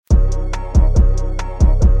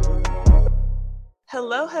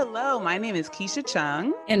Hello, hello. My name is Keisha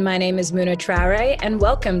Chung. And my name is Muna Traore, and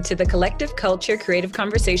welcome to the Collective Culture Creative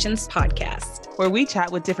Conversations podcast, where we chat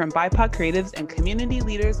with different BIPOC creatives and community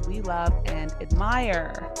leaders we love and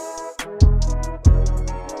admire.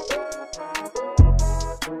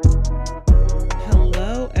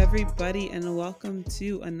 Hello, everybody, and welcome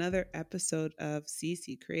to another episode of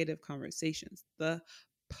CC Creative Conversations, the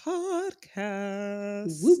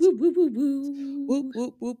podcast. Woo, woo, woo, woo, woo. Whoop,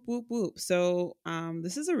 whoop, whoop, whoop, whoop. So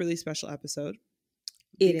this is a really special episode.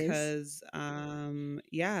 It because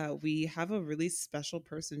we have a really special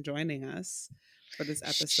person joining us for this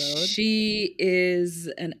episode. She is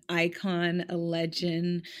an icon, a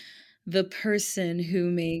legend, the person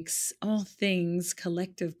who makes all things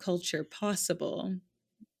collective culture possible.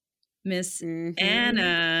 Miss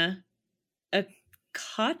Anna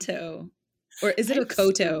Akoto. Or is it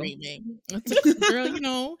Akoto? Girl, you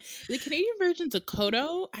know, the Canadian version's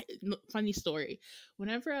Akoto. Funny story.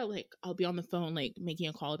 Whenever I'll be on the phone, making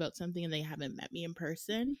a call about something and they haven't met me in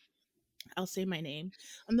person, I'll say my name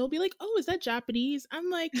and they'll be like, "Oh, is that Japanese?"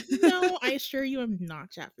 I'm like, "No, I assure you I'm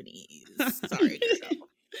not Japanese. Sorry, girl.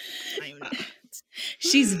 I'm not."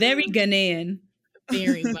 She's very Ghanaian.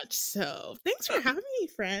 Very much so. Thanks for having me,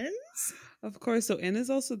 friends. Of course. So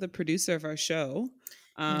Anna's also the producer of our show.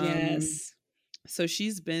 Yes. So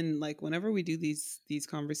she's been whenever we do these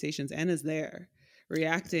conversations, Anna's there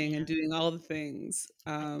reacting and doing all the things.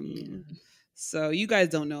 So you guys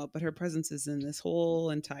don't know it, but her presence is in this whole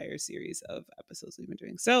entire series of episodes we've been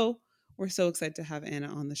doing. So we're so excited to have Anna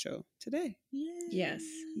on the show today. Yay. Yes.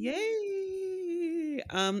 Yay.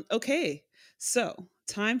 Okay. So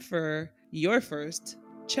time for your first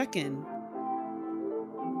check-in.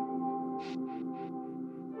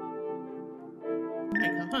 My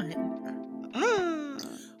God.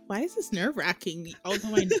 Why is this nerve-wracking?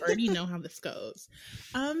 Although I already know how this goes.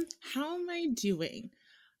 How am I doing?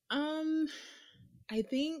 I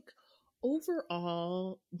think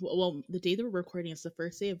overall, well, the day that we're recording is the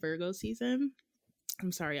first day of Virgo season.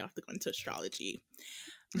 I'm sorry, I have to go into astrology.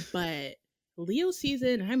 But Leo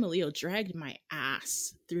season, I'm a Leo, dragged my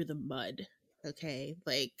ass through the mud. Okay?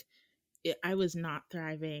 I was not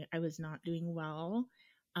thriving. I was not doing well.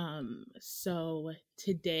 So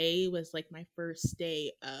today was my first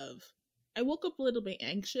day of, I woke up a little bit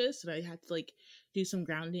anxious and I had to do some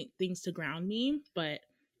grounding things to ground me, but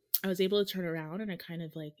I was able to turn around and I kind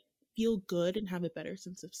of feel good and have a better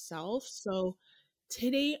sense of self. So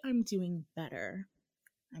today I'm doing better.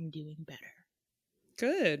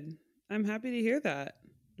 Good. I'm happy to hear that.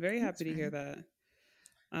 Very happy to hear that.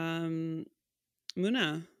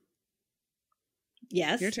 Muna.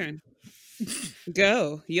 Yes. Your turn.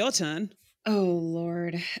 Go. Your turn. Oh,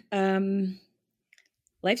 Lord.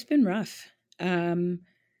 Life's been rough.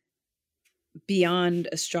 Beyond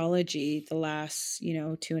astrology, the last,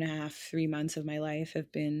 2.5, 3 months of my life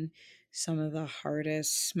have been some of the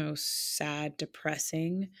hardest, most sad,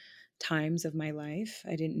 depressing times of my life.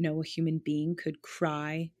 I didn't know a human being could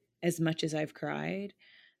cry as much as I've cried.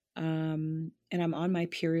 And I'm on my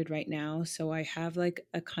period right now, so I have a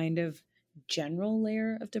kind of general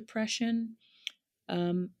layer of depression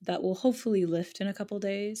that will hopefully lift in a couple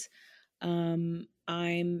days.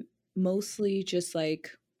 I'm mostly just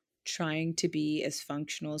trying to be as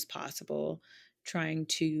functional as possible, trying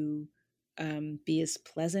to be as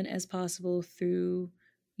pleasant as possible through,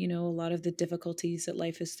 a lot of the difficulties that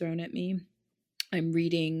life has thrown at me. I'm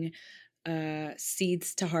reading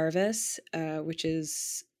Seeds to Harvest, which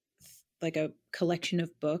is a collection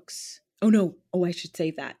of books. Oh no! Oh, I should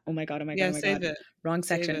save that. Oh my god! Oh my god! Oh my god! It. Wrong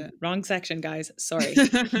section. Wrong section, guys. Sorry.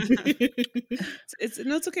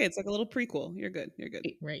 It's okay. It's like a little prequel. You're good.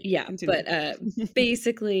 Right. Yeah. Continue. But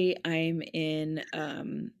basically, I'm in.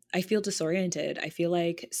 I feel disoriented. I feel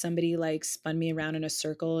like somebody spun me around in a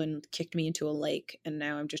circle and kicked me into a lake, and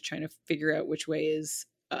now I'm just trying to figure out which way is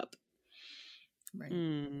up. Right.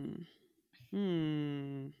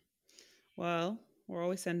 Well, we're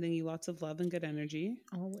always sending you lots of love and good energy.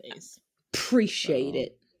 Always. Appreciate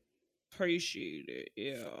it.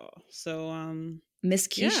 Yeah. So Miss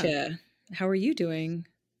Keisha, how are you doing?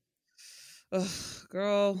 Ugh,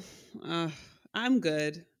 girl, I'm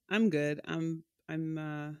good. I'm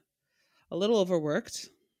a little overworked.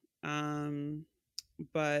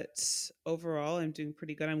 But overall I'm doing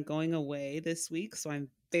pretty good. I'm going away this week, so I'm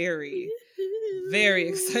very, very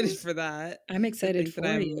excited for that. I'm excited for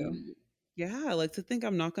you. Yeah, I like to think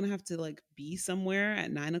I'm not gonna have to be somewhere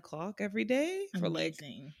at 9:00 every day for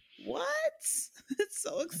Amazing. What? It's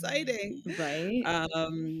so exciting. Right.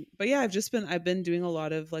 But yeah, I've been doing a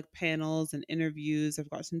lot of panels and interviews. I've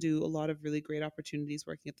gotten to do a lot of really great opportunities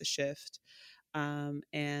working at the Shift.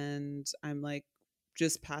 And I'm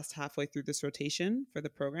just past halfway through this rotation for the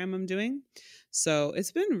program I'm doing. So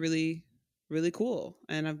it's been really, really cool.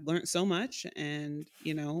 And I've learned so much. And,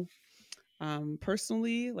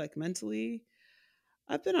 personally, like mentally,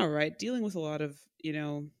 I've been all right dealing with a lot of,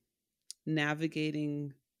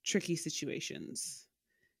 navigating tricky situations.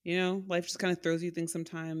 Life just kind of throws you things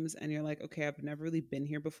sometimes, and you're like, okay, I've never really been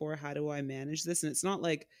here before. How do I manage this? And it's not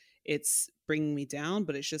like it's bringing me down,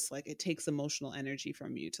 but it's just like it takes emotional energy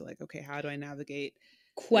from you to like, okay, how do I navigate this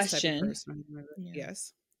type of Question. person?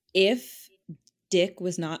 Yes. If Dick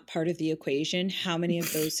was not part of the equation, how many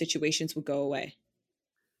of those situations would go away?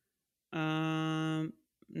 No.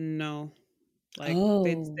 Like Oh.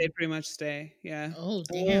 they pretty much stay. Yeah. Oh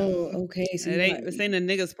damn. Oh, okay. So This ain't a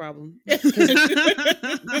nigga's problem. Because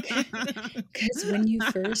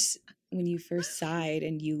when you first sighed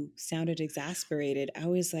and you sounded exasperated, I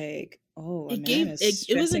was like, oh, it was a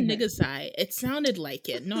stressing her. nigga sigh. It sounded like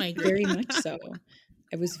it. No, I agree. Very much so.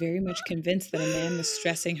 I was very much convinced that a man was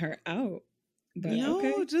stressing her out. But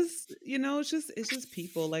okay. it's just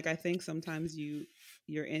people. Like I think sometimes you're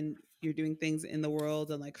doing things in the world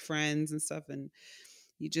and like friends and stuff, and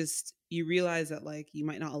you realize that like you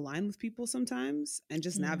might not align with people sometimes, and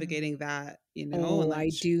just navigating that, Oh, I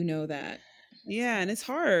do know that. Yeah, and it's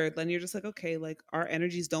hard. And you're just like, okay, like our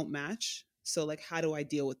energies don't match. So like how do I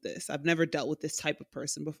deal with this? I've never dealt with this type of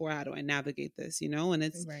person before. How do I navigate this? And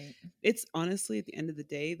it's honestly at the end of the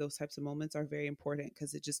day, those types of moments are very important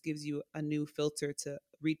because it just gives you a new filter to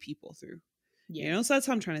read people through. So that's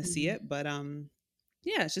how I'm trying to see it. But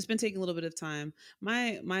yeah, it's just been taking a little bit of time.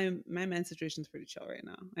 My man situation's pretty chill right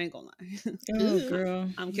now. I ain't gonna lie. Oh, girl,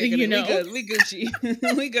 I'm kicking it. We good. We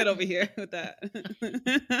Gucci. We good over here with that.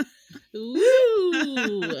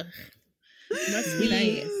 Ooh, must be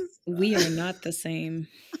nice. We are not the same.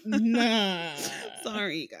 Nah.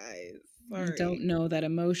 Sorry, guys. Sorry. I don't know that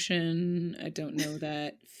emotion. I don't know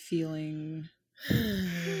that feeling.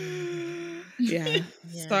 Yeah.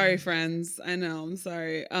 Sorry, friends. I know. I'm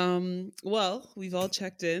sorry. Well, we've all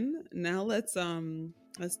checked in. Now let's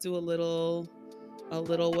do a little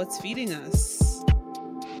what's feeding us.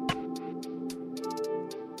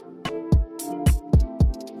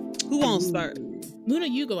 Who won't start? Luna,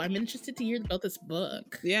 you go. I'm interested to hear about this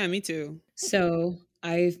book. Yeah, me too. So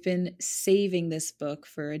I've been saving this book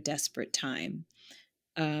for a desperate time.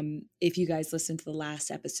 If you guys listened to the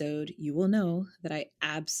last episode, you will know that I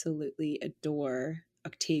absolutely adore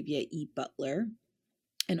Octavia E. Butler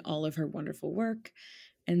and all of her wonderful work.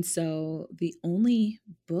 And so the only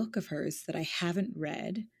book of hers that I haven't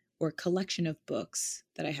read, or collection of books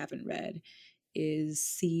that I haven't read, is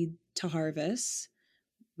Seed to Harvest,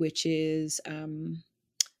 which is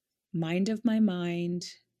Mind of My Mind,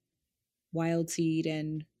 Wild Seed,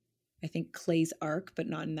 and I think Clay's Ark, but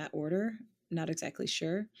not in that order. Not exactly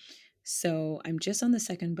sure. So I'm just on the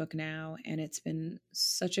second book now, and it's been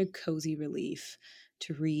such a cozy relief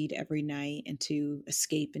to read every night and to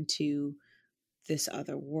escape into this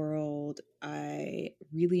other world. I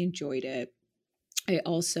really enjoyed it. I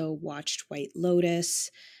also watched White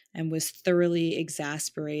Lotus and was thoroughly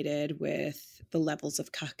exasperated with the levels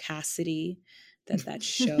of caucasity that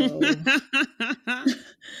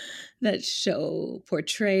show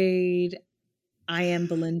portrayed. I am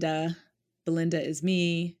Belinda. Belinda is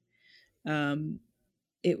me.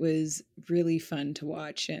 It was really fun to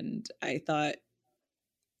watch, and I thought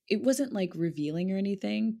it wasn't like revealing or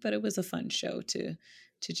anything, but it was a fun show to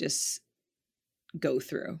just go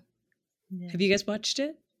through. Yeah. Have you guys watched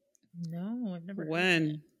it? No, I've never.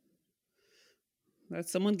 When?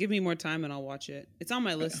 Someone give me more time and I'll watch it. It's on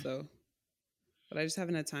my list though, but I just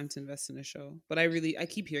haven't had time to invest in a show. But I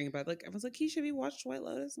keep hearing about it. Like everyone's like, Keisha, have you watched White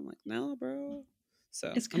Lotus? I'm like, no, bro. So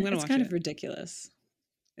I'm gonna watch it. It's kind of ridiculous.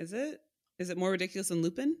 Is it? Is it more ridiculous than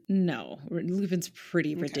Lupin? No, Lupin's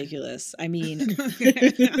pretty ridiculous. I mean,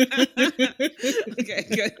 okay,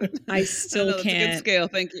 good. I still can't. It's a good scale,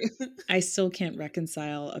 thank you. I still can't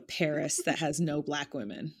reconcile a Paris that has no black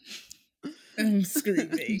women. I'm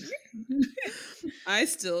screaming. I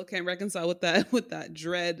still can't reconcile with that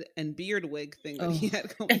dread and beard wig thing that he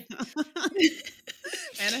had going on.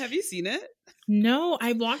 Anna, have you seen it? No,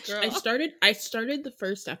 I watched. Girl. I started the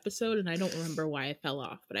first episode, and I don't remember why I fell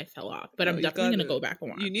off, but I fell off. But I'm definitely gonna go back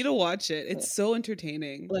and watch. You need to watch it. It's so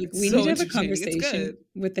entertaining. Like we need to have a conversation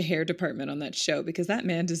with the hair department on that show because that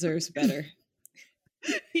man deserves better.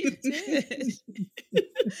 He did.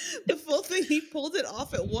 The full thing, he pulled it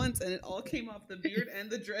off at once, and it all came off. The beard and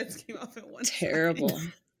the dreads came off at once. Terrible.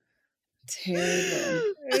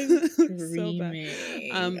 Terrible. So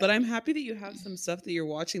bad. But I'm happy that you have some stuff that you're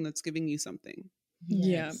watching that's giving you something.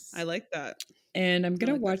 Yes. Yeah, I like that. And I'm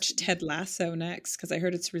gonna watch Ted Lasso next because I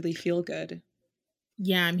heard it's really feel good.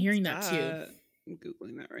 Yeah, I'm hearing that too. I'm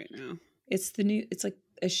Googling that right now. It's like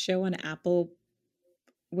a show on Apple.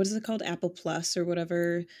 What is it called? Apple Plus or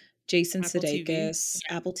whatever. Jason Apple TV. Sudeikis,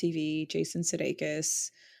 Apple TV, Jason Sudeikis.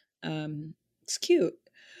 It's cute.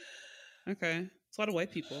 Okay. It's a lot of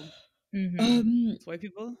white people. Mhm. It's white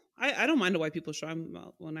people. I don't mind a white people show.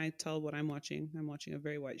 When I tell what I'm watching a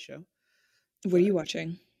very white show. What are you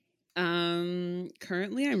watching?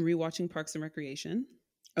 Currently I'm rewatching Parks and Recreation.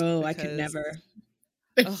 Oh, I could never.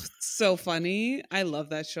 Oh, it's so funny. I love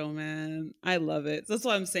that show, man. I love it. That's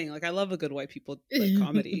what I'm saying. Like, I love a good white people like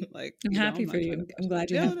comedy. Like, I'm happy for you. I'm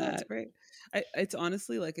glad you have that. It's great. It's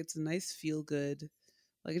honestly like it's a nice feel good.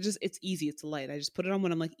 Like it's easy. It's light. I just put it on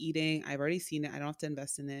when I'm like eating. I've already seen it. I don't have to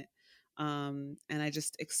invest in it. And I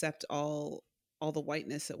just accept all the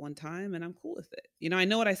whiteness at one time, and I'm cool with it. You know, I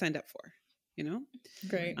know what I signed up for. You know,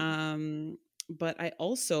 great. But I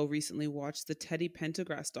also recently watched the Teddy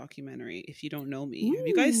Pendergrass documentary. If you don't know me, have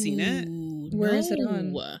you guys seen it? Where is it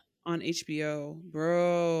on? On HBO,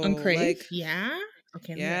 bro. On Crave? Like, Yeah.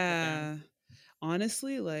 Okay. Yeah.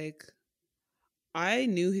 Honestly, like, I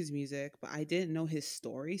knew his music, but I didn't know his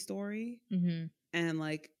story. Mm-hmm. And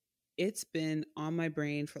like, it's been on my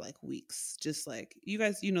brain for like weeks. Just like, you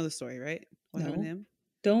guys, you know the story, right? What happened to him?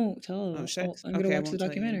 Don't tell them. I'm gonna watch the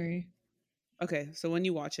documentary. Okay, so when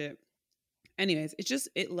you watch it, anyways,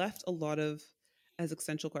 it left a lot of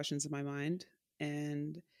existential questions in my mind,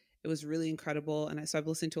 and it was really incredible. And so I've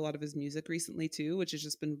listened to a lot of his music recently too, which has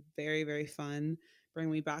just been very, very fun.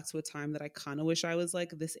 Bring me back to a time that I kind of wish I was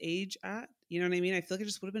like this age at. You know what I mean? I feel like it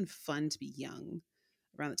just would have been fun to be young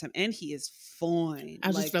around the time. And he is fine. I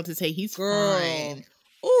was just about to say he's fine.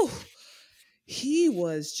 Oh, he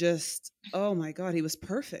was just, oh my God, he was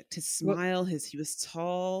perfect. His smile, he was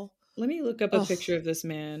tall. Let me look up a picture of this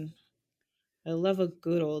man. I love a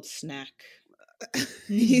good old snack.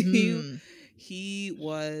 He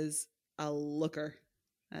was a looker,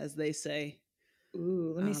 as they say.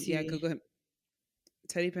 Ooh, let me see. Yeah, Google him.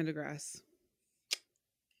 Teddy Pendergrass.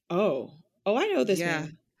 Oh, I know this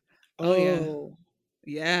man. Oh,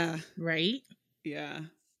 yeah. Right? Yeah.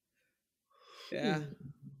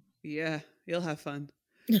 You'll have fun.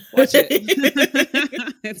 Watch it.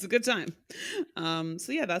 It's a good time.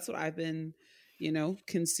 So yeah, that's what I've been,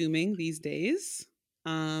 consuming these days.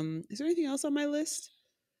 Is there anything else on my list?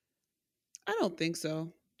 I don't think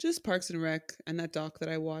so. Just Parks and Rec and that doc that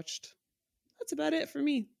I watched. That's about it for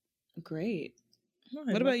me. Great.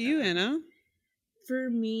 What about you, Anna? For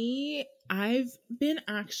me, I've been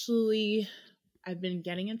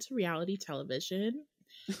getting into reality television.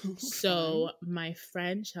 So my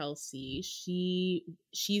friend Chelsea,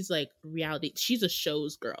 she's like reality. She's a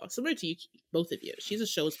shows girl, similar to you, both of you. She's a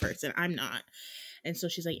shows person. I'm not. And so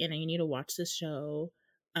she's like, Anna, you need to watch this show.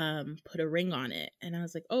 Put a ring on it. And I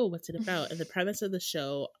was like, oh, what's it about? And the premise of the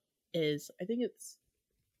show is, I think it's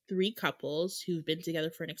 3 couples who've been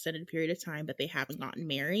together for an extended period of time, but they haven't gotten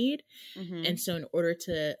married. Mm-hmm. And so in order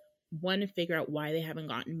to, 1, figure out why they haven't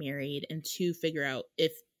gotten married, and 2, figure out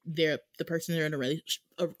if they're the person they're in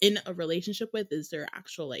a relationship with is their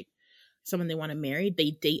actual like someone they want to marry, they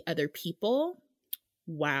date other people.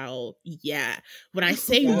 Wow. Yeah. When I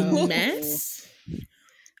say mess,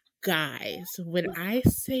 guys, when I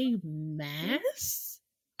say mess,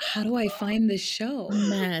 how do I find this show?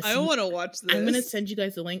 Mess. I want to watch this. I'm gonna send you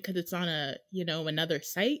guys a link because it's on another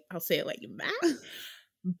site. I'll say it like that.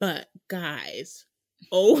 But guys,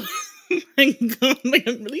 oh my God, like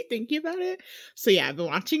I'm really thinking about it. So yeah, I've been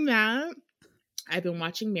watching that. I've been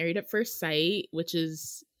watching Married at First Sight, which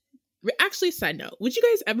is actually, side note, would you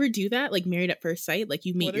guys ever do that? Like Married at First Sight? Like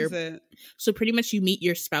you meet so pretty much you meet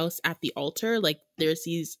your spouse at the altar. Like there's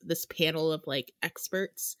this panel of like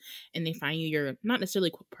experts, and they find you your not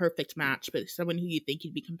necessarily perfect match, but someone who you think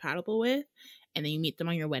you'd be compatible with, and then you meet them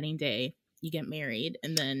on your wedding day. You get married,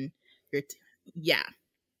 and then yeah.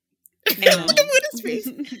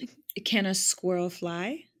 Can a squirrel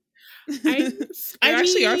fly? There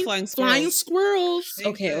actually are flying squirrels. Flying squirrels.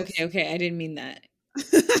 Okay. I didn't mean that.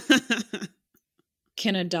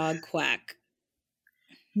 Can a dog quack?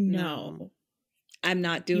 No. I'm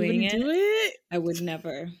not doing it. Do it? I would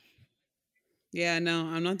never. Yeah, no,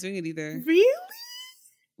 I'm not doing it either. Really?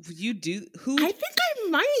 You do? Who? I think I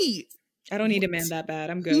might. I don't need a man that bad.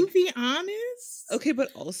 I'm good. To be honest. Okay,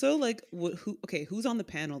 but also like who? Okay, who's on the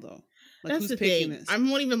panel though? Like, That's who's the picking thing. this? I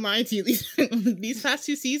won't even lie to you. These past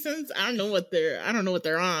 2 seasons, I don't know what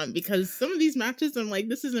they're on, because some of these matches, I'm like,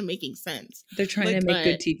 this isn't making sense. They're trying to make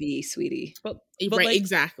good TV, sweetie. But right, like,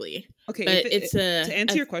 exactly. okay, But it's to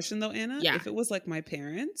answer your question though, Anna, yeah. if it was like my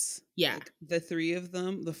parents, yeah, like the 3 of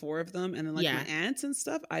them, the 4 of them, and then like my aunts and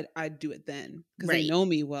stuff, I'd do it then because they know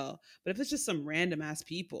me well. But if it's just some random ass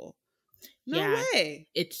people, no way.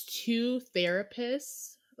 It's 2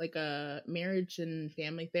 therapists, like a marriage and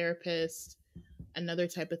family therapist, another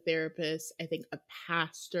type of therapist, I think a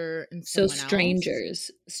pastor, and so someone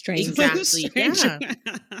strangers. Exactly.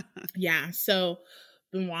 Yeah. So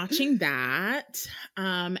been watching that.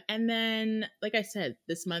 And then, like I said,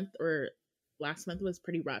 this month or last month was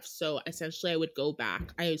pretty rough. So essentially I would go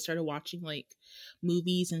back. I started watching like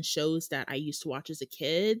movies and shows that I used to watch as a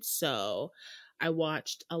kid. So I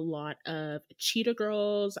watched a lot of Cheetah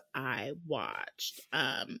Girls. I watched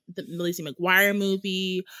the Lizzie McGuire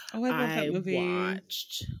movie. Oh, I love that movie.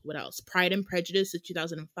 Watched, what else? Pride and Prejudice, the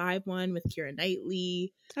 2005 one with Keira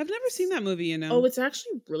Knightley. I've never seen that movie, you know. Oh, it's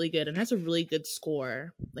actually really good and has a really good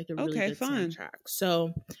score, like a really good soundtrack.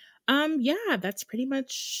 So, yeah, that's pretty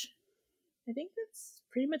much. I think that's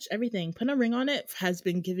pretty much everything. Put a Ring on It has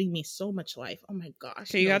been giving me so much life. Oh my gosh!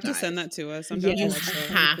 Okay, you have to send that to us. I'm You down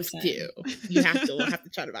to have to. You have to. We'll have to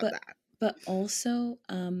chat about that. But also,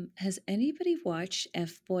 has anybody watched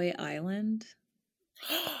F-Boy Island?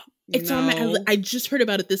 It's on my. I just heard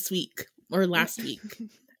about it this week or last week.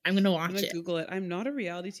 I'm gonna watch it. Google it. I'm not a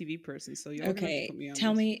reality TV person, so y'all okay. Put me on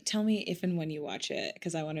tell me if and when you watch it,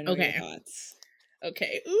 because I want to know your thoughts.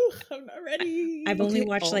 Okay. Ooh, I'm not ready. I've only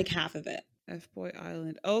watched like half of it. F-Boy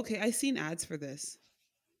Island. Oh, okay, I've seen ads for this.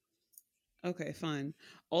 Okay, fine.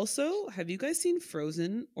 Also, have you guys seen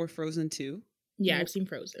Frozen or Frozen 2? Yeah, I've seen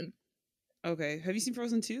Frozen. Okay, have you seen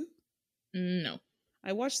Frozen 2? No.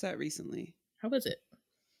 I watched that recently. How was it?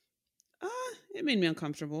 It made me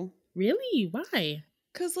uncomfortable. Really? Why?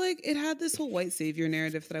 Because, like, it had this whole white savior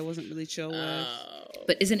narrative that I wasn't really chill with.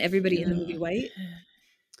 But isn't everybody in the movie white?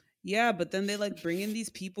 Yeah, but then they, like, bring in these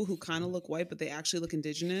people who kind of look white, but they actually look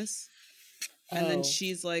indigenous. And then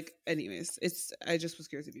she's like, anyways, I just was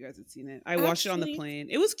curious if you guys had seen it. I watched it on the plane.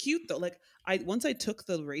 It was cute though. Like once I took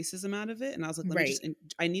the racism out of it and I was like,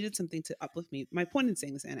 I needed something to uplift me. My point in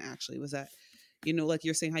saying this, Anna, actually was that, you know, like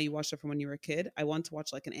you're saying how you watched it from when you were a kid. I wanted to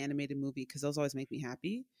watch like an animated movie because those always make me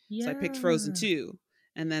happy. Yeah. So I picked Frozen 2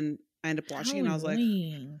 and then I ended up watching it and I was like,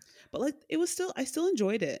 but like, I still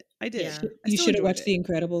enjoyed it. I did. Yeah. You should have watched The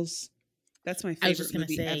Incredibles. That's my favorite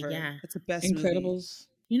movie ever. Yeah. It's the best Incredibles. Movie.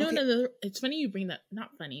 You know, it's funny you bring that,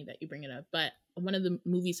 not funny that you bring it up, but one of the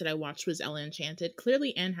movies that I watched was Ella Enchanted.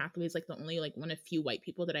 Clearly, Anne Hathaway is like the only, like one of few white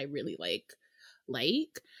people that I really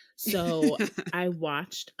like. So I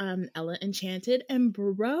watched Ella Enchanted and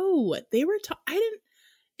bro, they were,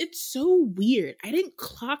 it's so weird. I didn't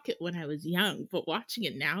clock it when I was young, but watching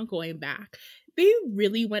it now, going back, they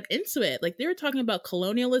really went into it. Like they were talking about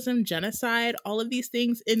colonialism, genocide, all of these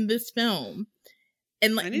things in this film.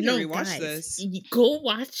 And like, I need to rewatch this. Go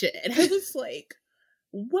watch it. And I was like,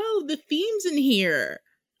 whoa, the themes in here.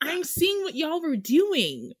 I'm seeing what y'all were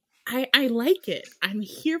doing. I like it. I'm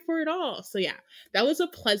here for it all. So yeah, that was a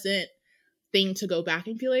pleasant thing to go back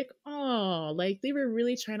and be like, oh, like they were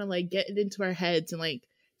really trying to like get it into our heads and like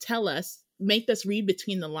tell us, make us read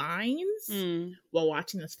between the lines while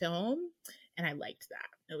watching this film. And I liked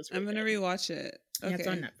that. It was really I'm going to rewatch it. Okay. Yeah, it's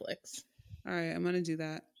on Netflix. All right, I'm going to do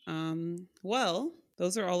that. Well,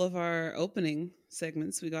 those are all of our opening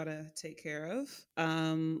segments we got to take care of.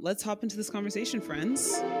 Let's hop into this conversation,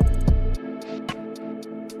 friends.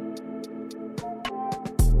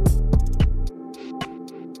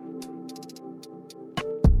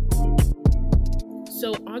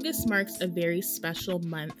 So August marks a very special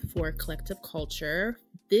month for collective culture.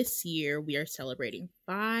 This year, we are celebrating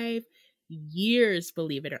 5 years,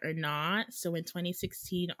 believe it or not. So in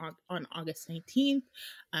 2016, on August 19th,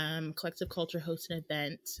 Collective Culture hosted an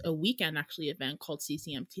event, a weekend actually event called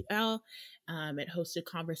CCMTL. It hosted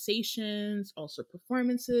conversations, also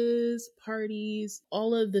performances, parties,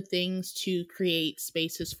 all of the things to create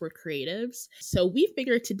spaces for creatives. So we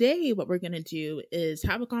figured today what we're going to do is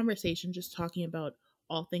have a conversation just talking about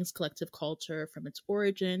all things collective culture from its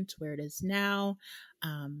origin to where it is now.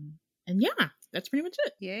 And yeah, that's pretty much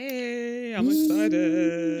it. Yay, I'm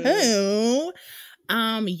excited. Oh,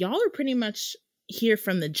 y'all are pretty much here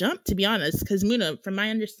from the jump, to be honest, because Muna, from my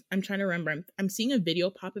I'm trying to remember, I'm seeing a video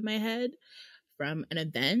pop in my head from an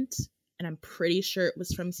event, and I'm pretty sure it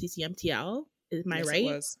was from CCMTL. Am I right?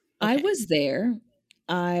 It was. Okay. I was there.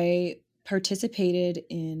 I participated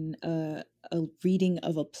in a reading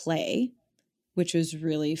of a play, which was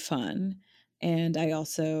really fun. And I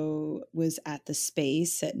also was at the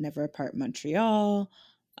space at Never Apart Montreal.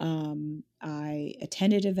 I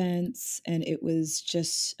attended events, and it was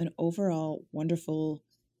just an overall wonderful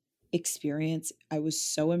experience. I was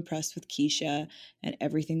so impressed with Keisha and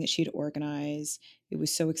everything that she had organized. It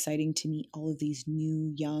was so exciting to meet all of these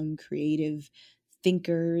new, young, creative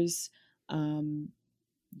thinkers.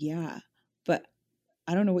 Yeah, but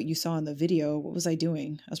I don't know what you saw in the video. What was I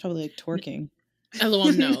doing? I was probably like twerking.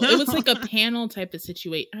 LOL, no. It was like a panel type of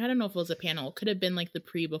situation. I don't know if it was a panel. It could have been like the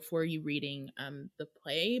pre before you reading the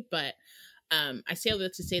play, but I say all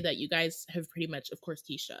that to say that you guys have pretty much, of course,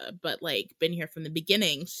 Keisha, but like been here from the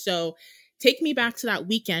beginning. So take me back to that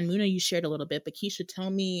weekend. Muna, you shared a little bit, but Keisha, tell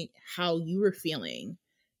me how you were feeling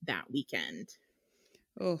that weekend.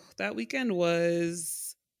 Oh, that weekend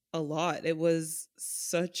was a lot. It was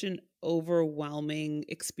such an overwhelming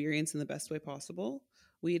experience in the best way possible.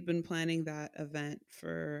 We had been planning that event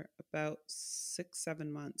for about 6,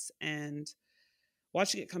 7 months, and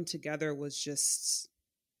watching it come together was just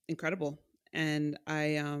incredible. And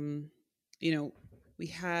you know, we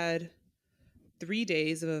had 3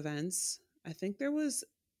 days of events. I think there was,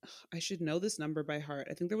 I should know this number by heart.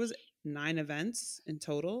 I think there was 9 events in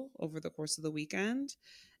total over the course of the weekend.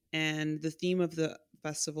 And the theme of the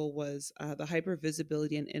festival was the hyper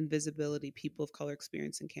visibility and invisibility people of color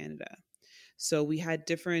experience in Canada. So we had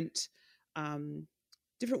um,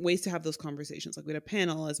 different ways to have those conversations. Like we had a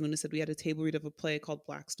panel, as Muna said, we had a table read of a play called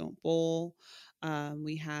Blacks Don't Bowl.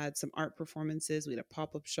 We had some art performances. We had a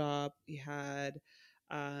pop up shop. We had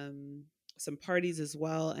um, some parties as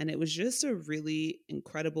well. And it was just a really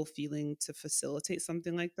incredible feeling to facilitate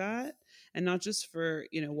something like that. And not just for,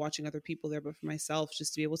 watching other people there, but for myself,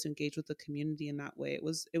 just to be able to engage with the community in that way. It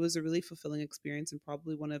was a really fulfilling experience, and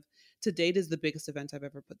probably one of, to date, is the biggest event I've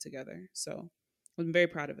ever put together. So I'm very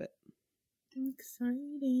proud of it.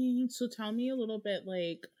 Exciting. So tell me a little bit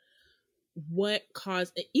like what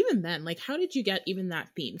caused even then, like how did you get even that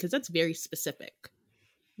theme? Because that's very specific.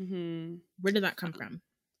 Mm-hmm. Where did that come from?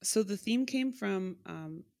 So the theme came from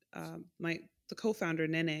the co-founder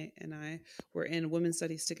Nene and I were in women's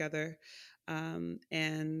studies together,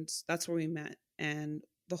 and that's where we met. And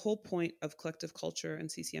the whole point of Collective Culture and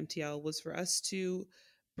CCMTL was for us to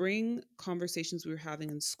bring conversations we were having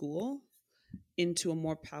in school into a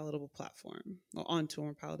more palatable platform, or onto a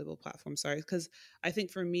more palatable platform, sorry. Because I think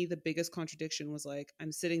for me, the biggest contradiction was like,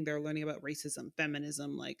 I'm sitting there learning about racism,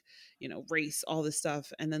 feminism, like, race, all this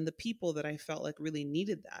stuff. And then the people that I felt like really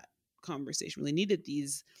needed that conversation, really needed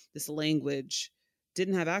this language,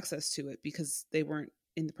 didn't have access to it because they weren't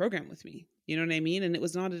in the program with me. You know what I mean? And it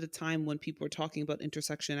was not at a time when people were talking about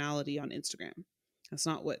intersectionality on Instagram. That's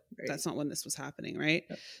not when this was happening, right?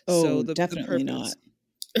 Oh, So definitely not.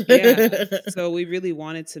 Yeah. So we really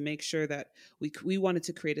wanted to make sure that we wanted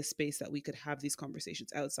to create a space that we could have these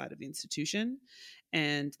conversations outside of the institution.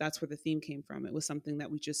 And that's where the theme came from. It was something that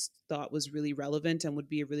we just thought was really relevant and would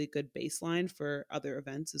be a really good baseline for other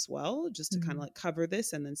events as well, just to kind of like cover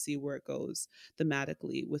this and then see where it goes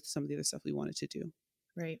thematically with some of the other stuff we wanted to do.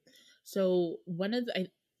 Right. So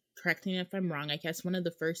correct me if I'm wrong, I guess one of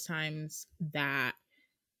the first times that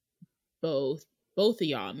both of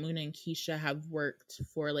y'all, Muna and Keisha, have worked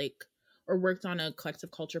for or worked on a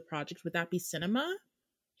collective culture project, would that be cinema?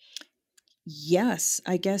 Yes,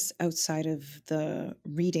 I guess outside of the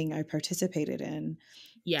reading I participated in,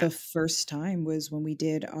 the first time was when we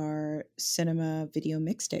did our cinema video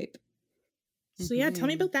mixtape. So yeah, tell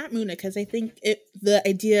me about that, Muna, because I think the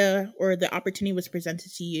idea or the opportunity was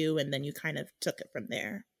presented to you and then you kind of took it from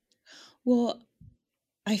there. Well,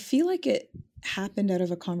 I feel like it happened out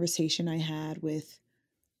of a conversation I had with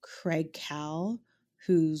Craig Cal,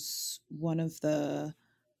 who's one of the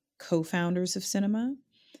co-founders of cinema.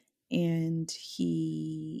 And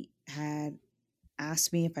he had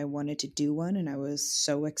asked me if I wanted to do one, and I was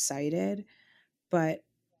so excited. But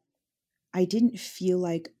I didn't feel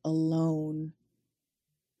like alone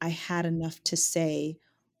I had enough to say,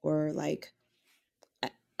 or like,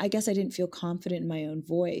 I guess I didn't feel confident in my own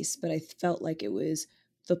voice, but I felt like it was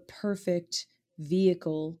the perfect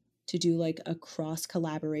vehicle to do like a cross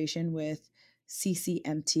collaboration with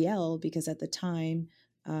CCMTL, because at the time,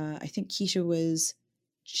 I think Keisha was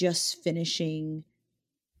just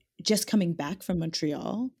coming back from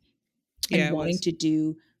Montreal and wanting to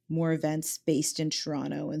do more events based in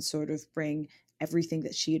Toronto and sort of bring everything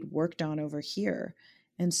that she had worked on over here.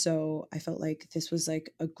 And so I felt like this was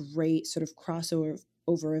like a great sort of crossover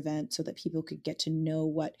event so that people could get to know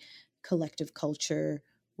what collective culture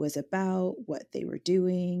was about, what they were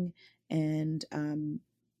doing. And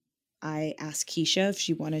I asked Keisha if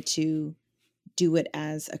she wanted to do it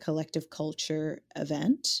as a collective culture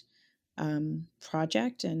event.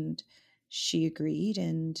 project, and she agreed.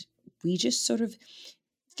 And we just sort of,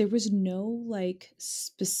 there was no like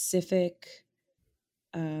specific,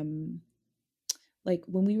 like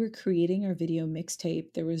when we were creating our video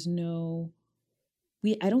mixtape, there was no,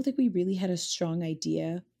 I don't think we really had a strong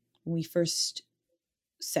idea when we first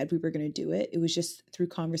said we were going to do it. It was just through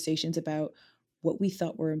conversations about what we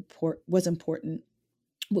thought was important,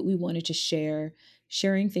 what we wanted to share,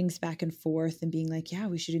 sharing things back and forth and being like, yeah,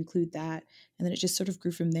 we should include that. And then it just sort of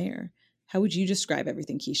grew from there. How would you describe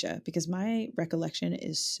everything, Keisha? Because my recollection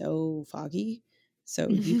is so foggy. So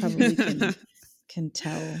you probably can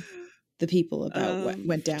tell the people about what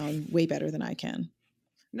went down way better than I can.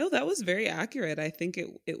 No, that was very accurate. I think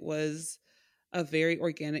it was a very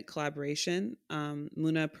organic collaboration.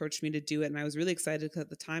 Muna approached me to do it, and I was really excited because at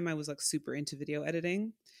the time I was like super into video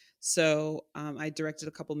editing. So I directed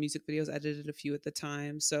a couple music videos, edited a few at the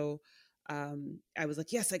time. So I was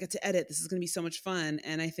like, yes, I get to edit. This is going to be so much fun.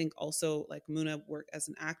 And I think also like Muna worked as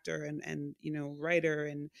an actor and writer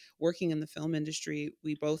and working in the film industry.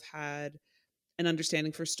 We both had an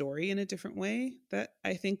understanding for story in a different way that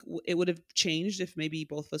I think it would have changed if maybe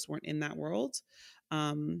both of us weren't in that world.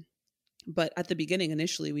 But at the beginning,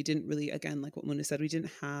 initially, we didn't really, again, like what Muna said, we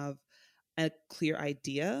didn't have a clear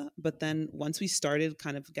idea. But then once we started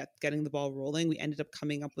kind of getting the ball rolling, we ended up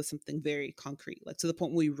coming up with something very concrete, like to the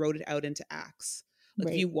point where we wrote it out into acts.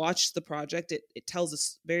 Like if you watch the project, it tells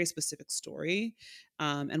a very specific story.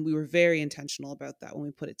 And we were very intentional about that when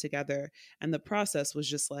we put it together. And the process was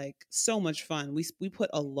just like so much fun. We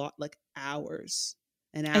put a lot, like hours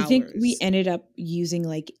and hours. I think we ended up using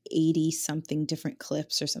like 80 something different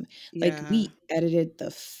clips or something. Yeah. Like we edited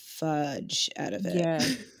the fudge out of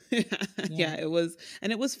it. Yeah, it was.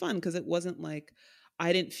 And it was fun because it wasn't like,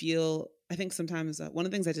 I think sometimes one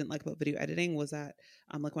of the things I didn't like about video editing was that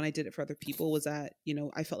like when I did it for other people was that,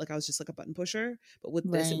 I felt like I was just like a button pusher. But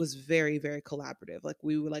with this, it was very, very collaborative. Like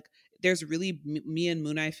we were like, there's really me and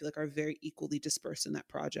Muna, I feel like are very equally dispersed in that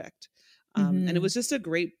project. And it was just a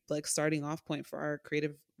great like starting off point for our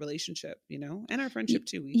creative relationship, and our friendship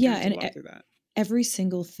too. We and walked through that. Every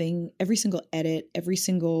single thing, every single edit, every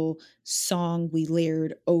single song we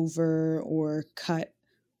layered over or cut,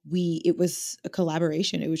 it was a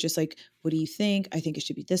collaboration. It was just like, what do you think? I think it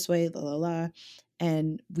should be this way, la la la.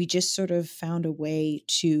 And we just sort of found a way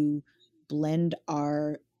to blend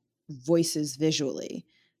our voices visually.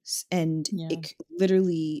 And it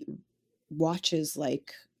literally watches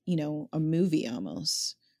like, a movie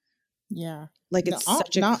almost. Yeah. Like it's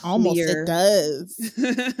such a not clear, almost, it does.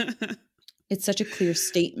 It's such a clear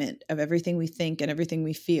statement of everything we think and everything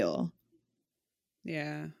we feel.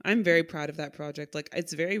 Yeah, I'm very proud of that project. Like,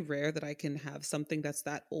 it's very rare that I can have something that's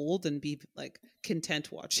that old and be like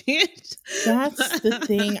content watching it. That's the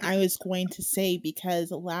thing I was going to say,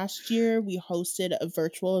 because last year we hosted a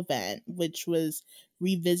virtual event, which was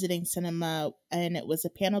Revisiting Cinema, and it was a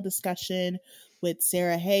panel discussion with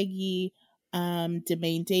Sarah Hagee,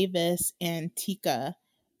 Demaine Davis, and Tika.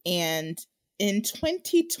 And in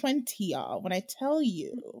 2020, y'all, when I tell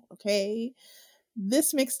you, okay,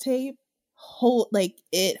 this mixtape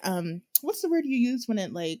what's the word you use when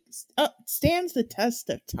it like stands the test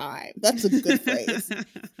of time? That's a good phrase.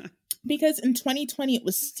 Because in 2020 it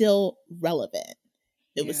was still relevant.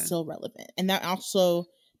 It was still relevant. And that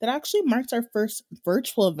actually marked our first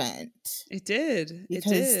virtual event. It did.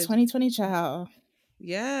 Because 2020, child.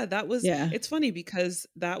 Yeah, that was, it's funny because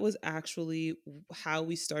that was actually how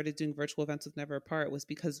we started doing virtual events with Never Apart, was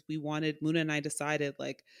because Muna and I decided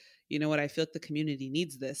like, you know what, I feel like the community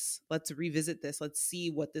needs this. Let's revisit this. Let's see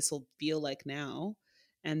what this will feel like now.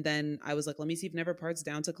 And then I was like, let me see if Never Apart's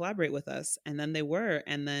down to collaborate with us. And then they were,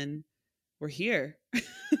 and then we're here.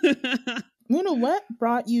 What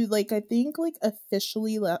brought you, like, I think like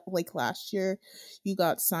officially like last year you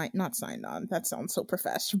got not signed on, that sounds so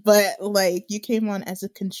professional, but like you came on as a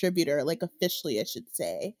contributor, like officially I should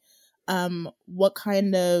say. Why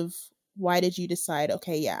did you decide,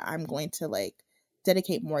 okay, yeah, I'm going to like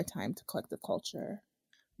dedicate more time to collective culture?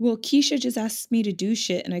 Well, Keisha just asked me to do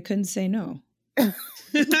shit and I couldn't say no.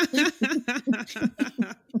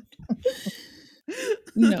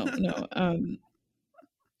 No.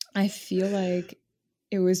 I feel like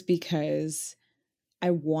it was because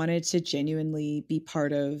I wanted to genuinely be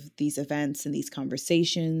part of these events and these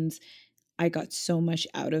conversations. I got so much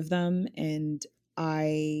out of them, and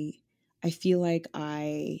I feel like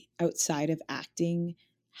I, outside of acting,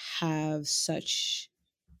 have so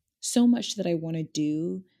much that I want to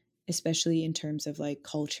do, especially in terms of like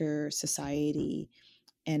culture, society,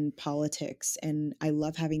 and politics. And I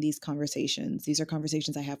love having these conversations. These are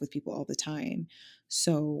conversations I have with people all the time.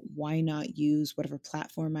 So why not use whatever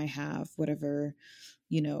platform I have, whatever,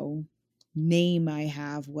 you know, name I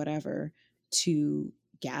have, whatever, to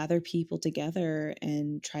gather people together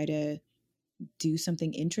and try to do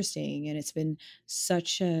something interesting. And it's been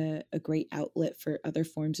such a great outlet for other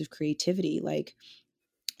forms of creativity, like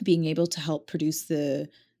being able to help produce the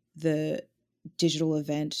digital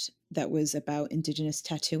event that was about Indigenous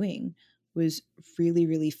tattooing was really,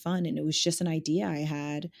 really fun. And it was just an idea I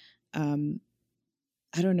had.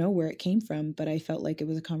 I don't know where it came from, but I felt like it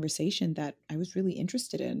was a conversation that I was really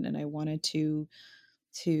interested in and I wanted to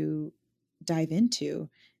dive into.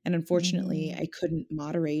 And unfortunately, I couldn't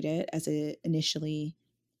moderate it as it initially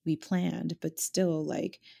we planned, but still,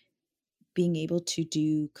 like, being able to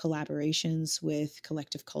do collaborations with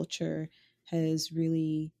Collective Culture has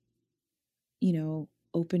really, you know,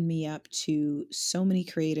 opened me up to so many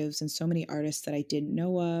creatives and so many artists that I didn't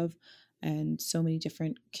know of, and so many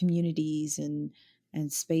different communities and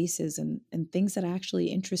spaces and things that actually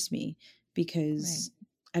interest me, because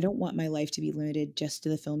I don't want my life to be limited just to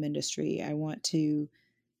the film industry. I want to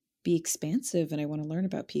be expansive and I want to learn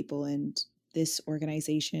about people, and this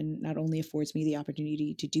organization not only affords me the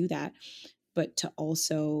opportunity to do that, but to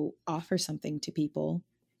also offer something to people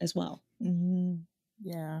as well.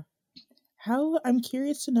 Yeah. I'm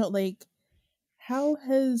curious to know, like, how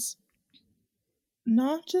has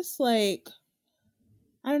not just like,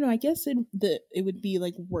 I don't know, I guess it would be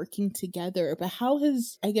like working together, but how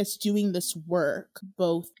has, I guess, doing this work,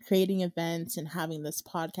 both creating events and having this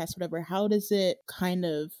podcast, whatever, how does it kind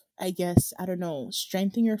of, I guess, I don't know,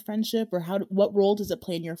 strengthen your friendship, or what role does it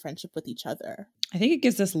play in your friendship with each other? I think it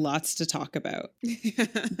gives us lots to talk about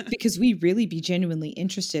because we really be genuinely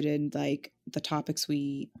interested in like the topics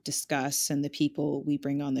we discuss and the people we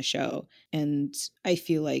bring on the show. And I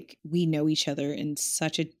feel like we know each other in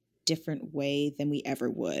such a different way than we ever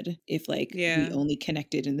would if like we only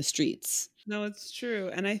connected in the streets. No, it's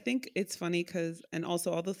true. And I think it's funny because, and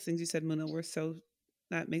also all those things you said, Muna,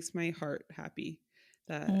 that makes my heart happy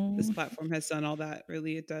that this platform has done all that.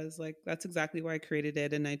 Really, it does. Like, that's exactly why I created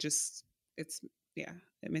it. And it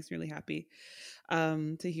makes me really happy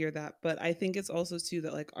to hear that. But I think it's also too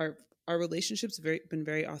that like our relationship's been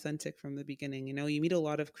very authentic from the beginning. You know, you meet a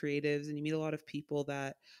lot of creatives and you meet a lot of people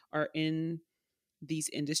that are in these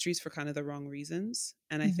industries for kind of the wrong reasons.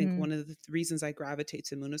 And I think one of the reasons I gravitate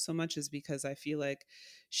to Muna so much is because I feel like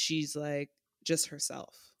she's like just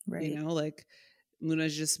herself, you know, like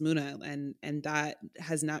Muna's just Muna, and that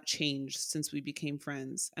has not changed since we became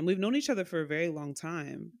friends. And we've known each other for a very long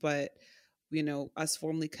time, but you know, us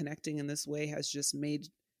formally connecting in this way has just made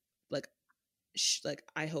like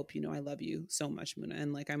I hope you know I love you so much, Muna,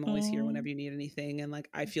 and like I'm always here whenever you need anything, and like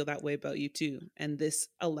I feel that way about you too. And this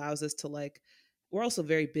allows us to like, we're also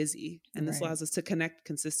very busy, and this allows us to connect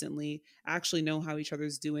consistently, actually know how each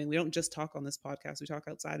other's doing. We don't just talk on this podcast, we talk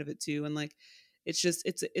outside of it too. And like it's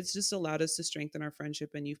just allowed us to strengthen our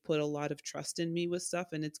friendship, and you've put a lot of trust in me with stuff,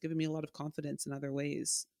 and it's given me a lot of confidence in other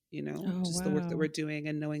ways, you know, the work that we're doing,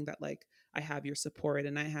 and knowing that like I have your support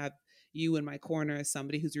and I have you in my corner as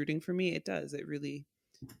somebody who's rooting for me. It really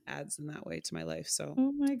adds in that way to my life. So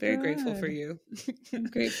very grateful for you. I'm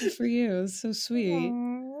grateful for you. It's so sweet.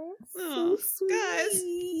 So sweet. Guys.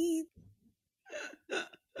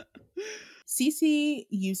 CC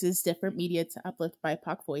uses different media to uplift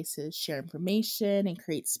BIPOC voices, share information, and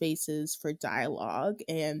create spaces for dialogue.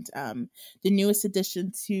 And the newest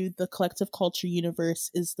addition to the Collective Culture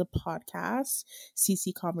universe is the podcast,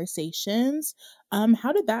 CC Conversations.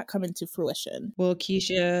 How did that come into fruition? Well,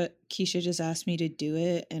 Keisha just asked me to do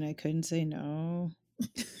it, and I couldn't say no.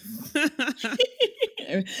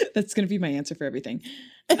 That's going to be my answer for everything.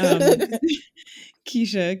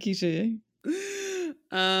 Keisha.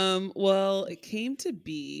 Well, it came to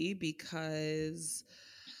be because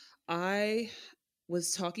I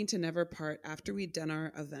was talking to Never Part after we'd done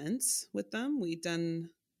our events with them. We'd done,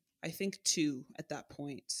 I think, 2 at that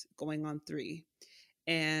point, going on 3.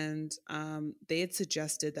 And they had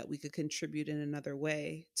suggested that we could contribute in another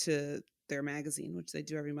way to their magazine, which they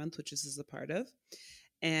do every month, which this is a part of.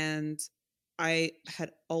 And I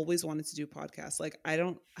had always wanted to do podcasts. Like, I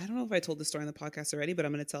don't know if I told this story on the podcast already, but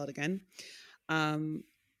I'm going to tell it again.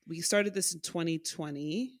 We started this in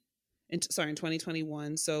 2020. In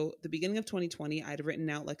 2021. So the beginning of 2020, I'd written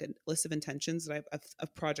out like a list of intentions that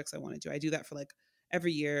of projects I want to do. I do that for like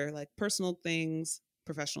every year, like personal things,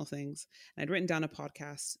 professional things. And I'd written down a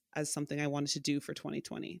podcast as something I wanted to do for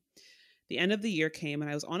 2020. The end of the year came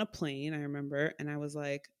and I was on a plane, I remember, and I was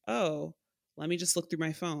like, oh, let me just look through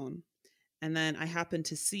my phone. And then I happened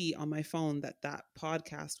to see on my phone that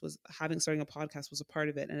podcast was starting a podcast was a part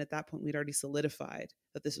of it. And at that point, we'd already solidified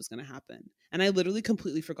that this was going to happen. And I literally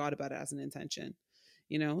completely forgot about it as an intention,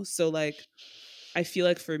 So like, I feel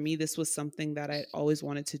like for me, this was something that I always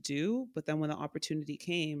wanted to do. But then when the opportunity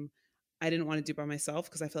came, I didn't want to do it by myself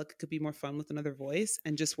because I feel like it could be more fun with another voice.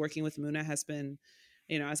 And just working with Muna has been,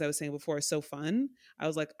 as I was saying before, so fun. I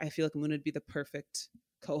was like, I feel like Muna would be the perfect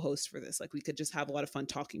co-host for this. Like we could just have a lot of fun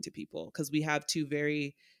talking to people because we have two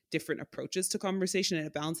very different approaches to conversation and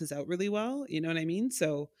it balances out really well. You know what I mean?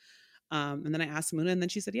 So, and then I asked Muna and then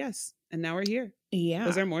she said yes. And now we're here. Yeah.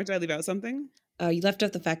 Was there more? Did I leave out something? You left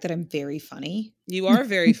out the fact that I'm very funny. You are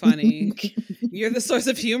very funny. You're the source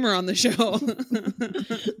of humor on the show.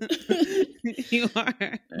 You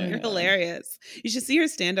are. You're hilarious. You should see her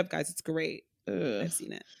stand-up, guys. It's great. I've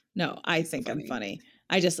seen it. No, I think I'm funny.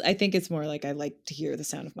 I think it's more like I like to hear the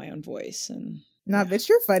sound of my own voice. And no, bitch,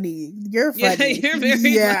 you're funny. You're funny. Yeah, you're very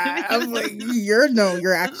funny. I'm like,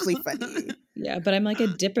 you're actually funny. Yeah, but I'm like a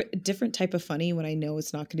different type of funny when I know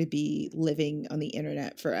it's not going to be living on the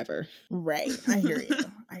internet forever. Right. I hear you.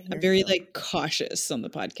 I'm very like cautious on the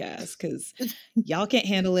podcast because y'all can't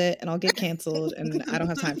handle it and I'll get canceled and I don't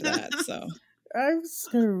have time for that. So I'm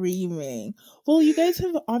screaming. Well, you guys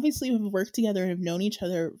have obviously worked together and have known each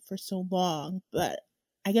other for so long, but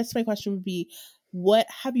I guess my question would be, what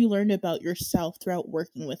have you learned about yourself throughout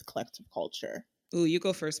working with Collective Culture? Ooh, you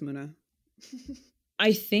go first, Muna.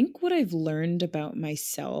 I think what I've learned about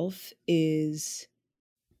myself is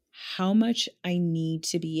how much I need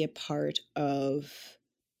to be a part of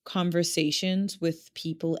conversations with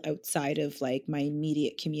people outside of like my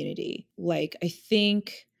immediate community. Like, I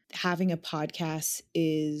think having a podcast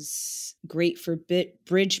is great for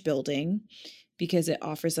bridge building because it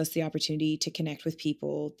offers us the opportunity to connect with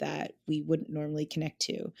people that we wouldn't normally connect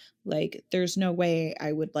to. Like, there's no way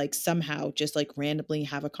I would like somehow just like randomly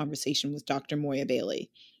have a conversation with Dr. Moya Bailey,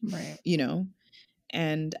 right?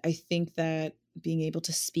 And I think that being able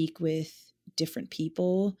to speak with different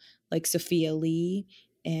people like Sophia Lee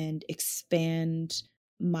and expand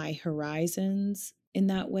my horizons in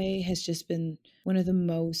that way has just been one of the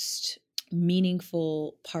most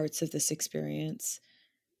meaningful parts of this experience.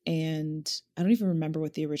 And I don't even remember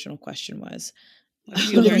what the original question was. What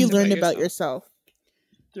have you learned about yourself?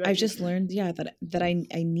 I've just learned, that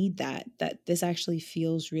I need that this actually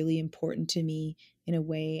feels really important to me in a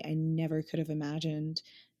way I never could have imagined.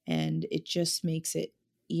 And it just makes it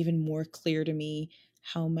even more clear to me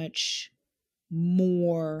how much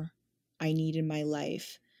more I need in my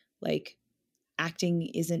life. Like, acting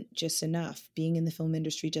isn't just enough. Being in the film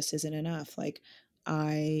industry just isn't enough. Like,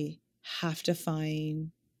 I have to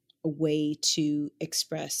find a way to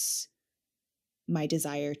express my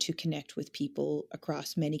desire to connect with people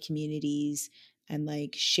across many communities and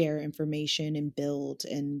like share information and build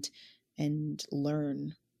and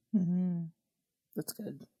learn. Mm-hmm. That's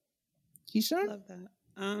good. Keisha? I love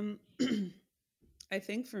that. I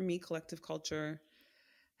think for me, Collective Culture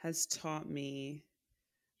has taught me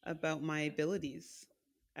about my abilities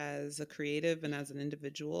as a creative and as an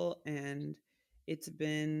individual. And it's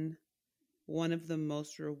been one of the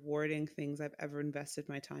most rewarding things I've ever invested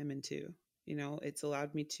my time into. It's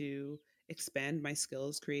allowed me to expand my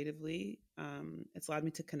skills creatively. It's allowed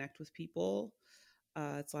me to connect with people.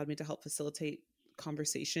 It's allowed me to help facilitate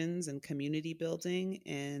conversations and community building.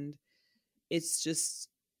 And it's just,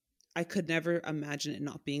 I could never imagine it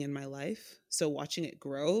not being in my life. So watching it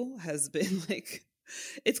grow has been like,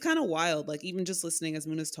 it's kind of wild. Like even just listening as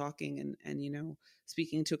Muna's talking and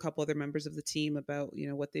speaking to a couple other members of the team about,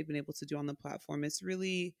 what they've been able to do on the platform.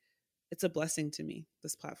 It's a blessing to me.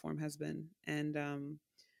 This platform has been. And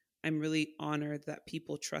I'm really honored that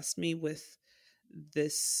people trust me with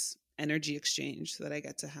this energy exchange that I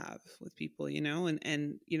get to have with people,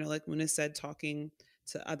 and like Muna said, talking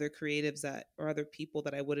to other creatives or other people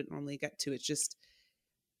that I wouldn't normally get to. It's just,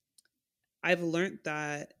 I've learned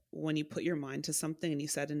that when you put your mind to something and you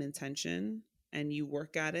set an intention and you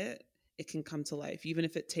work at it, it can come to life, even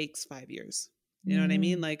if it takes 5 years. You know what I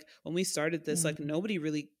mean? Like when we started this, like nobody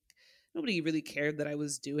really cared that I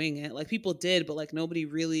was doing it. Like people did, but like nobody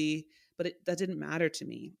really, that didn't matter to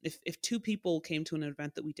me. If two people came to an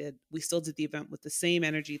event that we still did the event with the same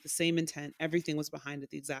energy, the same intent, everything was behind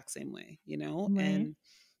it the exact same way, Right. And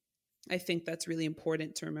I think that's really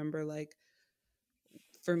important to remember. Like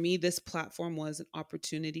for me, this platform was an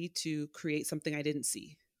opportunity to create something I didn't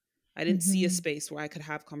see. I didn't see a space where I could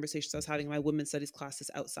have conversations. I was having my women's studies classes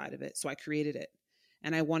outside of it. So I created it.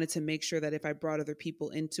 And I wanted to make sure that if I brought other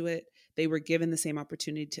people into it, they were given the same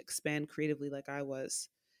opportunity to expand creatively like I was.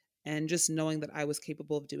 And just knowing that I was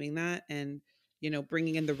capable of doing that and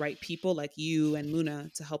bringing in the right people like you and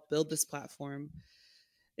Muna to help build this platform.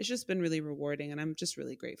 It's just been really rewarding, and I'm just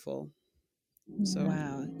really grateful. So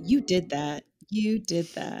Wow, you did that. You did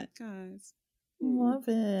that. guys, Love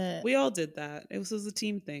it. we all did that. It was a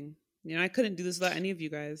team thing. I couldn't do this without any of you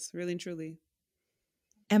guys, really and truly.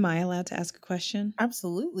 Am I allowed to ask a question?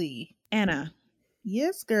 Absolutely. Anna.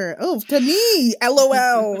 Yes, girl. Oh, to me.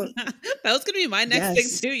 LOL. That was gonna be my next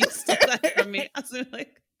Yes. thing too. You stole that from me. I was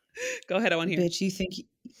like, go ahead, I want to hear. Bitch,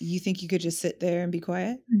 you think you could just sit there and be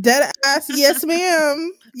quiet? Dead ass. Yes,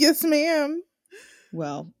 ma'am. Yes, ma'am.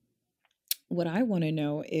 Well, what I want to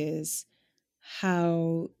know is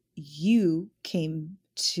how you came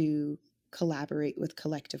to collaborate with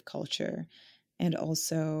Collective Culture, and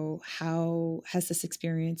also how has this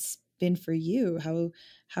experience been for you?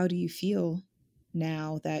 How do you feel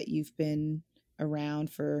now that you've been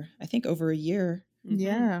around for, I think, over a year,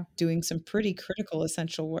 Yeah. doing some pretty critical,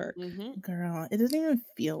 essential work? Girl, it doesn't even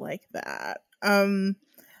feel like that.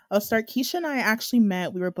 I'll start. Keisha and I actually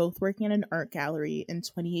met. We were both working at an art gallery in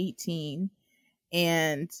 2018.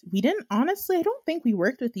 And we didn't, honestly, I don't think we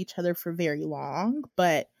worked with each other for very long,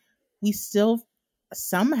 but we still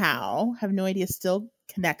somehow, have no idea, still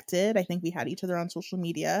connected. I think we had each other on social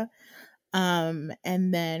media. And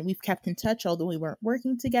then we've kept in touch, although we weren't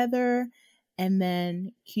working together. And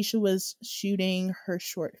then Keisha was shooting her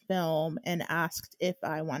short film and asked if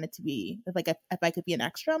I wanted to be, if I could be an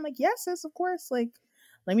extra. I'm like, yes, of course. Like,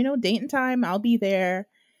 let me know date and time. I'll be there.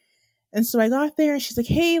 And so I got there and she's like,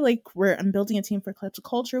 hey, like, I'm building a team for Collective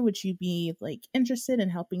Culture. Would you be like interested in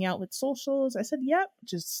helping out with socials? I said, yep,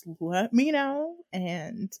 just let me know.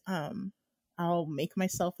 And I'll make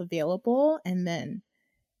myself available. And then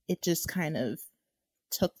it just kind of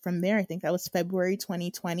took from there. I think that was February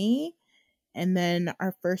 2020. And then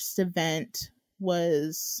our first event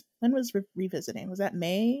was, when was Revisiting? Was that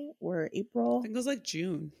May or April? I think it was like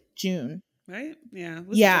June. Right? Yeah.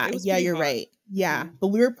 It was You're hot. right. Yeah. But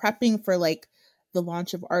we were prepping for like the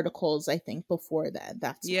launch of articles, I think, before that.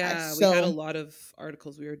 That's why. So, we had a lot of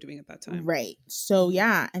articles we were doing at that time. Right. So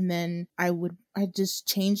yeah. And then I just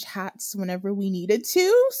changed hats whenever we needed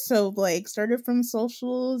to. So like started from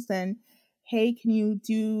socials, then hey, can you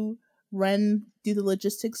do the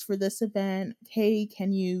logistics for this event? Hey,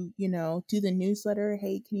 can you, do the newsletter?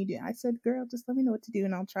 Hey, can you do, I said, girl, just let me know what to do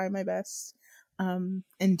and I'll try my best. And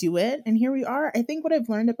do it. And here we are. I think what I've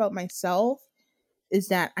learned about myself is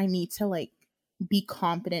that I need to like be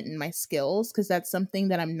confident in my skills, because that's something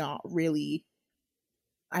that I'm not really,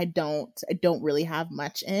 I don't really have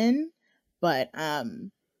much in. But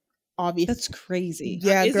obviously That's crazy.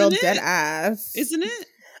 Yeah, Isn't girl, it? dead ass. Isn't it?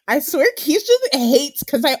 I swear Keisha hates,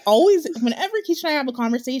 because I always, whenever Keisha and I have a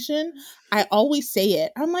conversation, I always say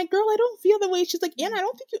it. I'm like, girl, I don't feel the way. She's like, Anna, I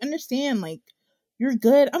don't think you understand. Like, you're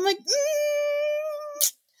good. I'm like,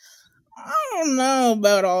 I don't know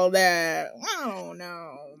about all that. I don't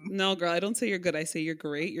know. No, girl, I don't say you're good. I say you're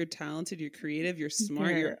great. You're talented. You're creative. You're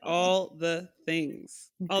smart. You're Girl. all the things.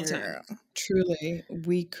 All the time. Girl. Truly,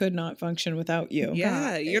 we could not function without you.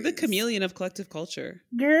 Yeah, you're the Guys. chameleon of Collective Culture.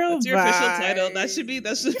 Girl, That's your official title. That should be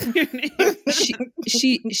your name.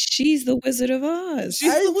 She's the Wizard of Oz.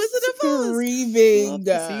 She's the Wizard of Oz. Screaming. Love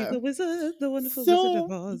to see the wizard, the wonderful Wizard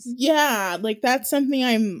of Oz. Yeah, like that's something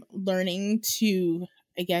I'm learning to,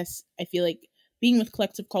 I guess, I feel like being with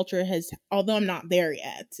Collective Culture has, although I'm not there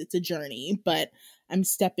yet, it's a journey, but I'm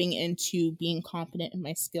stepping into being confident in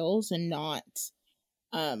my skills and not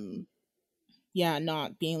being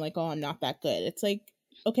like, oh, I'm not that good. It's like,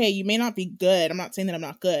 okay, you may not be good. I'm not saying that I'm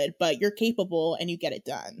not good, but you're capable and you get it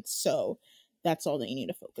done. So that's all that you need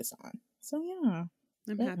to focus on. So yeah.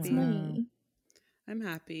 I'm that's happy. me. I'm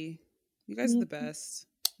happy. You guys are the best.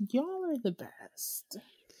 Y'all are the best.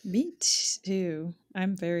 Me too.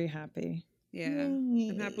 I'm very happy. Yeah.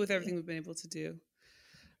 I'm happy with everything we've been able to do.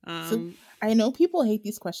 So I know people hate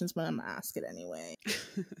these questions, but I'm gonna ask it anyway.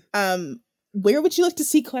 Where would you like to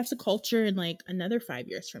see Collective Culture in like another 5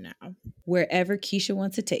 years from now? Wherever Keisha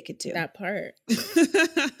wants to take it to. That part.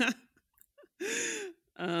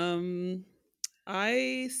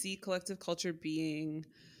 I see Collective Culture being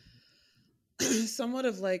somewhat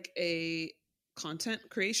of like a content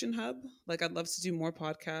creation hub. Like I'd love to do more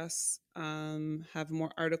podcasts, have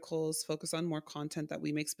more articles, focus on more content that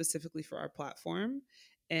we make specifically for our platform,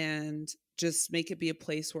 and just make it be a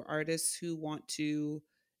place where artists who want to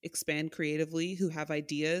expand creatively, who have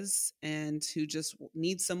ideas and who just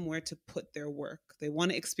need somewhere to put their work. They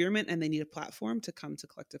want to experiment and they need a platform to come to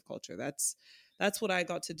Collective Culture. That's what I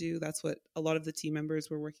got to do. That's what a lot of the team members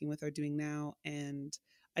we're working with are doing now. And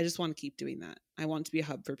I just want to keep doing that. I want to be a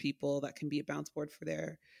hub for people that can be a bounce board for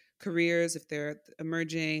their careers, if they're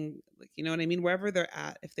emerging, like, you know what I mean? Wherever they're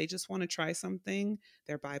at, if they just want to try something,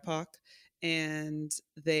 they're BIPOC and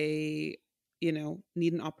they, you know,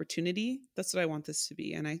 need an opportunity. That's what I want this to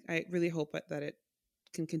be. And I really hope that it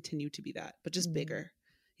can continue to be that, but just bigger,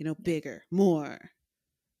 you know, bigger, more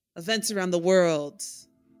events around the world,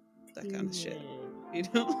 that kind of shit, you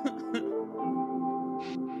know?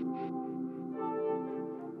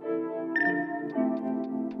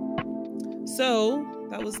 So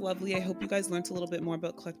that was lovely. I hope you guys learned a little bit more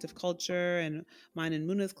about collective culture and mine and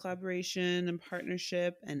Muna's collaboration and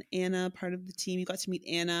partnership, and Anna, part of the team. You got to meet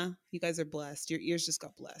Anna. You guys are blessed. Your ears just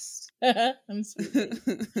got blessed. I'm sweet.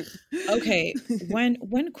 Okay,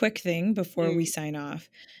 one quick thing before we sign off.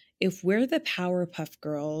 If we're the Powerpuff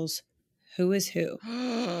Girls, who is who?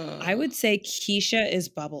 I would say Keisha is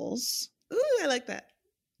Bubbles. Ooh, I like that.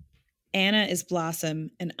 Anna is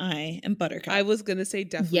Blossom, and I am Buttercup. I was gonna say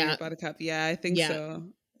definitely Buttercup. Yeah, I think so.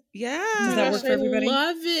 Yeah. Does that work for everybody? I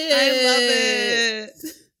love it. I love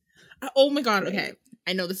it. Oh my God. Okay.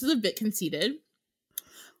 I know this is a bit conceited,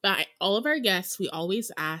 but all of our guests, we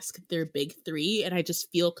always ask their big three, and I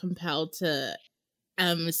just feel compelled to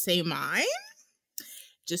say mine,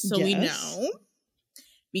 just so we know.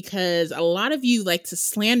 Because a lot of you like to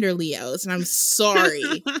slander Leos, and I'm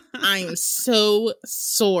sorry. I am so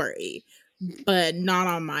sorry, but not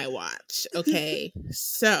on my watch, okay?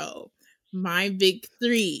 So, my big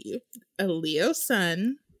three, a Leo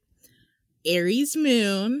sun, Aries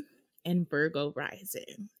moon, and Virgo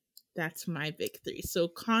rising. That's my big three. So,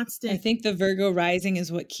 constant. I think the Virgo rising is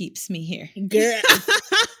what keeps me here.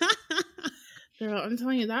 Girl, I'm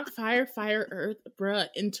telling you, that fire, earth, bruh,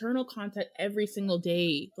 internal contact every single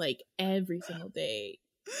day. Like, every single day.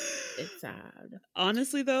 It's sad.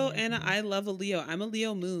 Honestly, though, Anna, I love a Leo. I'm a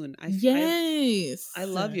Leo moon. I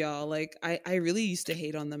love y'all. Like, I really used to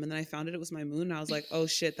hate on them, and then I found it was my moon, and I was like, oh,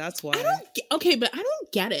 shit, that's why. Okay, but I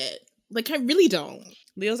don't get it. Like, I really don't.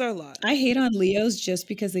 Leos are a lot. I hate on Leos just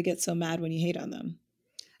because they get so mad when you hate on them.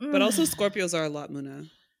 But also Scorpios are a lot, Muna.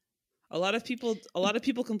 A lot of people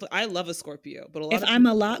complain. I love a Scorpio, but if I'm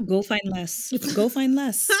a lot, go find less. Go find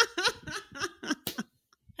less.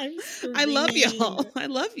 I love y'all. I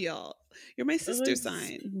love y'all. You're my sister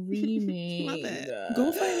sign. Screaming. Love it.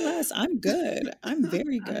 Go find less. I'm good. I'm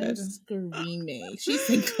very good. I'm screaming. She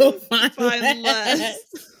said go find less.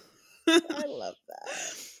 I love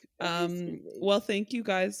that. Well, thank you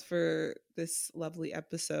guys for this lovely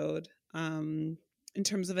episode. In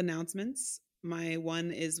terms of announcements, my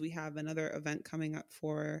one is we have another event coming up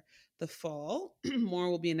for the fall. More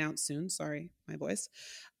will be announced soon. Sorry, my voice.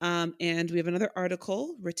 And we have another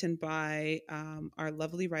article written by our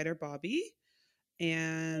lovely writer, Bobby.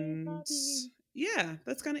 And yeah,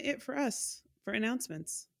 that's kind of it for us for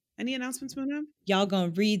announcements. Any announcements, Muna? Y'all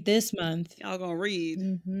gonna read this month. Y'all gonna read.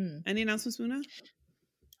 Mm-hmm. Any announcements, Muna?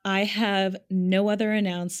 I have no other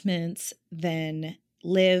announcements than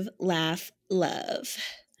live, laugh, love.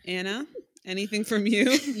 Anna? Anything from you?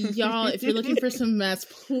 Y'all, if you're looking for some mess,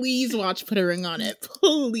 please watch Put a Ring on It.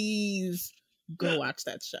 Please go watch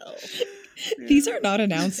that show. These are not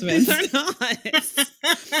announcements. These are not.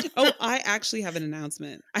 Oh, I actually have an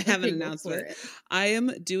announcement. I have an announcement. I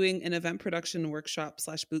am doing an event production workshop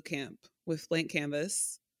 / boot camp with Blank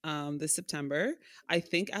Canvas this September. I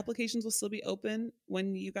think applications will still be open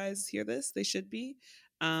when you guys hear this. They should be.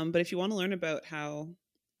 But if you want to learn about how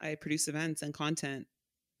I produce events and content,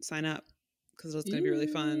 sign up, because it's going to be really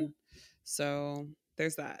fun. So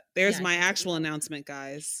there's that. There's my actual announcement,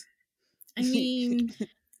 guys. I mean,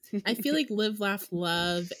 I feel like Live, Laugh,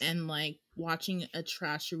 Love and like watching a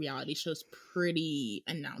trash reality show is pretty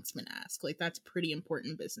announcement-esque. Like that's pretty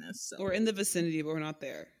important business. So. We're in the vicinity, but we're not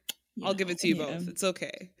there. Yeah. I'll give it to you both. It's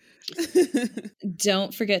okay.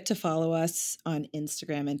 Don't forget to follow us on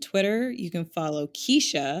Instagram and Twitter. You can follow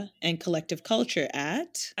Keisha and Collective Culture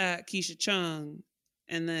at Keisha Chung.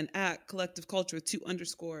 And then at Collective Culture with 2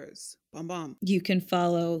 underscores. Bom bom. You can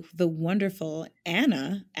follow the wonderful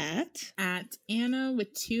Anna at Anna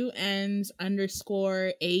with 2 N's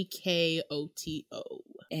 _ AKOTO.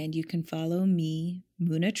 And you can follow me,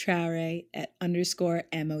 Muna Traore, at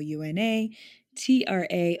 _MOUNA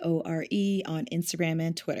TRAORE on Instagram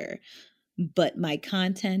and Twitter. But my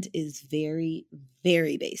content is very,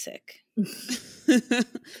 very basic.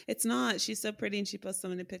 It's not. She's so pretty and she posts so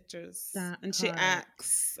many pictures. She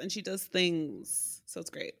acts and she does things. So it's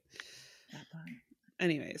great.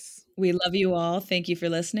 Anyways. We love you all. Thank you for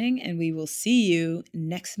listening, and we will see you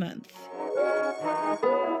next month.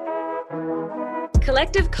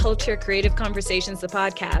 Collective Culture Creative Conversations, the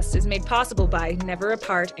podcast, is made possible by Never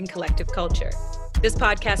Apart and Collective Culture. This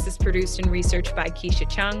podcast is produced and researched by Keisha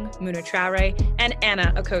Chung, Muna Traore, and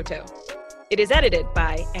Anna Akoto. It is edited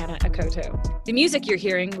by Anna Akoto. The music you're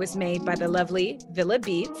hearing was made by the lovely Villa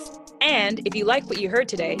Beats. And if you like what you heard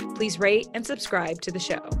today, please rate and subscribe to the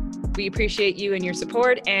show. We appreciate you and your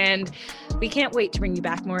support, and we can't wait to bring you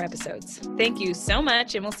back more episodes. Thank you so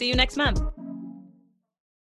much, and we'll see you next month.